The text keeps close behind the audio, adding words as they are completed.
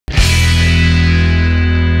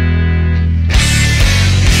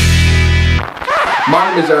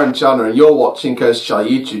My name is Aaron Chandler and you're watching Coaster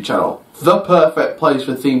Channel YouTube channel, the perfect place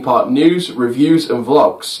for theme park news, reviews and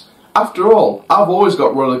vlogs. After all, I've always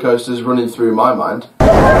got roller coasters running through my mind.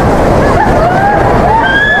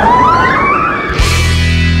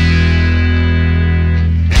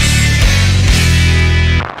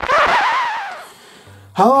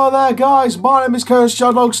 Hello there guys, my name is Coaster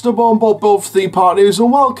Channel, on board for Theme Park News,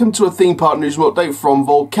 and welcome to a Theme Park News update from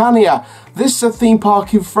Vulcania. This is a theme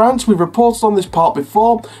park in France. We've reported on this park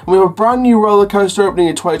before, and we have a brand new roller coaster opening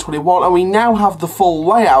in 2021, and we now have the full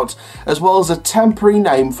layout as well as a temporary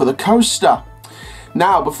name for the coaster.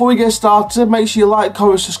 Now, before we get started, make sure you like,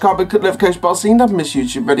 comment, subscribe and click the notification bell so you never miss a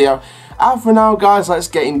YouTube video. And for now guys, let's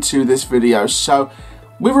get into this video. So,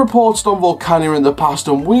 we've reported on Vulcania in the past,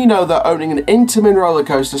 and we know they're owning an Intamin roller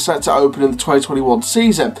coaster set to open in the 2021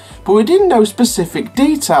 season, but we didn't know specific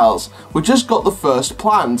details. We just got the first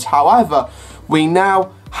plans. However, we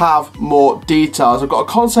now have more details. I've got a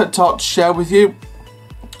concept art to share with you,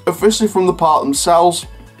 officially from the park themselves,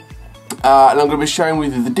 and I'm going to be sharing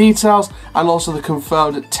with you the details and also the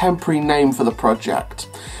confirmed temporary name for the project.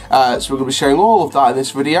 So we're going to be sharing all of that in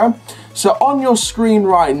this video. So on your screen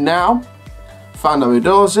right now,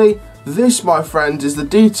 this, my friend, is the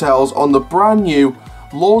details on the brand new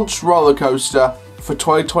launch roller coaster for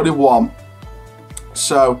 2021.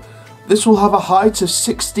 So this will have a height of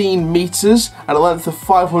 16 meters and a length of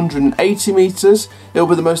 580 meters. It will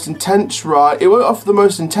be the most intense ride. It won't offer the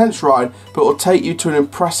most intense ride, but it will take you to an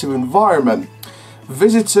impressive environment.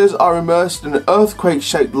 Visitors are immersed in an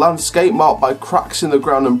earthquake-shaped landscape marked by cracks in the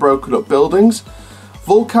ground and broken up buildings.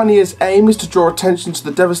 Vulcania's aim is to draw attention to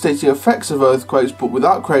the devastating effects of earthquakes, but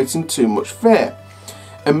without creating too much fear.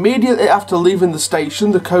 Immediately after leaving the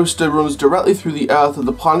station, the coaster runs directly through the earth of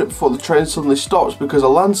the planet before the train suddenly stops because a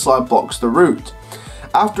landslide blocks the route.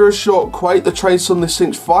 After a short quake, the train suddenly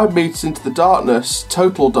sinks 5 meters into the darkness,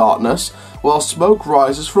 total darkness, while smoke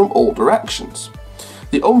rises from all directions.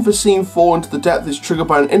 The unforeseen fall into the depth is triggered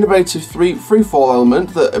by an innovative free-fall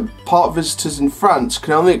element that park visitors in France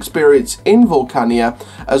can only experience in Vulcania,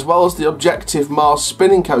 as well as the objective Mars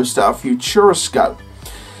spinning coaster at Futuroscope.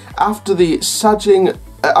 After the saging,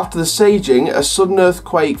 a sudden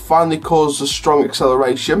earthquake finally causes a strong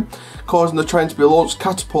acceleration, causing the train to be launched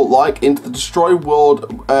catapult-like into the destroyed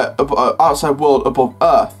world, outside world above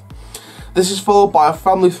Earth. This is followed by a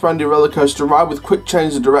family-friendly roller coaster ride with quick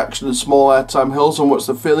change of direction and small airtime hills on which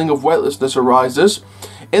the feeling of weightlessness arises.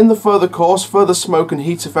 In the further course, further smoke and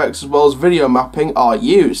heat effects as well as video mapping are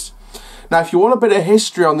used. Now, if you want a bit of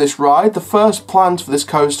history on this ride, the first plans for this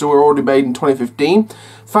coaster were already made in 2015.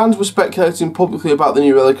 Fans were speculating publicly about the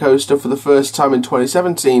new roller coaster for the first time in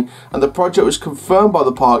 2017, and the project was confirmed by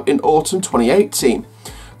the park in autumn 2018.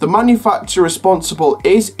 The manufacturer responsible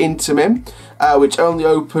is Intamin, which only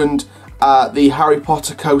opened the Harry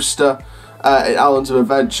Potter coaster in Islands of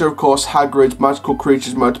Adventure, of course Hagrid's Magical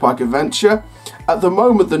Creatures Motorbike Adventure. At the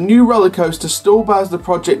moment, the new roller coaster still bears the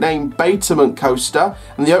project name Betterment Coaster,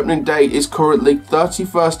 and the opening date is currently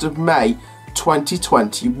 31st of May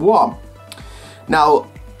 2021. Now,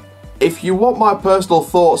 if you want my personal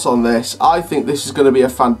thoughts on this, I think this is going to be a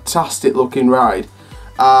fantastic looking ride.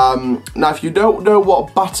 Now, if you don't know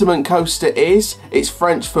what Battement Coaster is, it's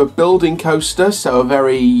French for building coaster, so a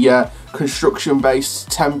very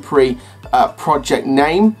construction-based temporary project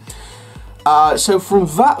name. So from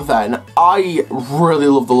that then, I really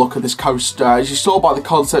love the look of this coaster. As you saw by the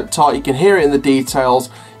concept art, you can hear it in the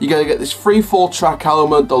details. You're going to get this free fall track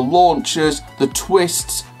element, the launches, the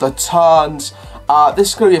twists, the turns. This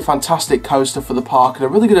is going to be a fantastic coaster for the park and a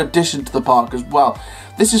really good addition to the park as well.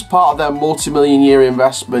 This is part of their multi-million-year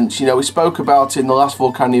investments. You know, we spoke about it in the last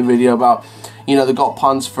Vulcania video about, you know, they've got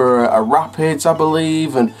plans for a rapids, I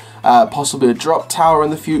believe, and possibly a drop tower in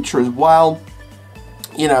the future as well.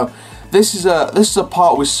 You know, this is a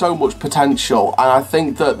park with so much potential, and I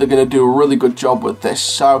think that they're going to do a really good job with this.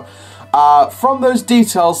 So, from those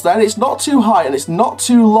details then, it's not too high and it's not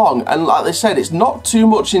too long, and like they said, it's not too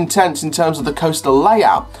much intense in terms of the coaster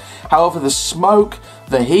layout. However, the smoke,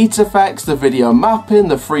 the heat effects, the video mapping,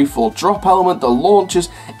 the freefall drop element, the launches,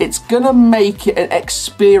 it's gonna make it an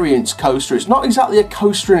experience coaster. It's not exactly a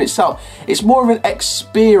coaster in itself, it's more of an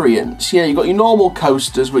experience. Yeah, you've got your normal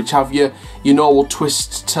coasters which have your normal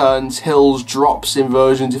twists, turns, hills, drops,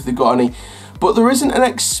 inversions if they've got any. But there isn't an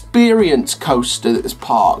experience coaster at this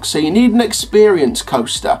park, so you need an experience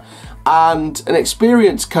coaster. And an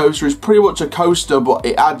experience coaster is pretty much a coaster, but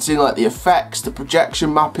it adds in like the effects, the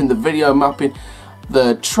projection mapping, the video mapping,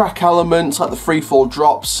 the track elements like the freefall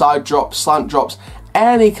drops, side drops, slant drops,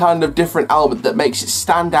 any kind of different element that makes it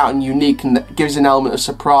stand out and unique and that gives an element of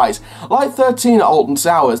surprise. Like 13 at Alton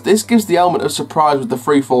Towers, this gives the element of surprise with the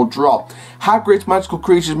freefall drop. Hagrid's Magical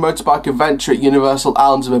Creatures Motorbike Adventure at Universal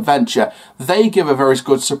Islands of Adventure, they give a very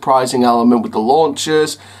good surprising element with the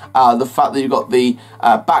launchers, the fact that you've got the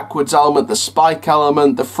backwards element, the spike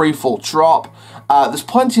element, the freefall drop. There's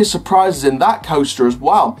plenty of surprises in that coaster as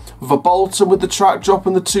well. With a Bolton with the track drop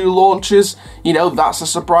and the 2 launches, you know, that's a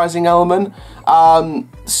surprising element.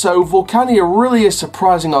 So Vulcania really is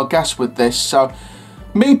surprising our guests with this. So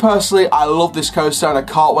me personally, I love this coaster and I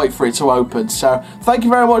can't wait for it to open. So thank you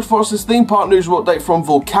very much for watching this Theme Park Newsroom update from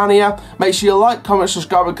Vulcania. Make sure you like, comment,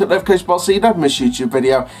 subscribe and click the notification bell so you don't miss a YouTube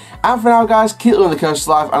video. And for now guys, keep living the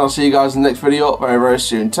coaster life and I'll see you guys in the next video very, very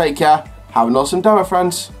soon. Take care. Have an awesome day, my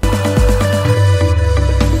friends.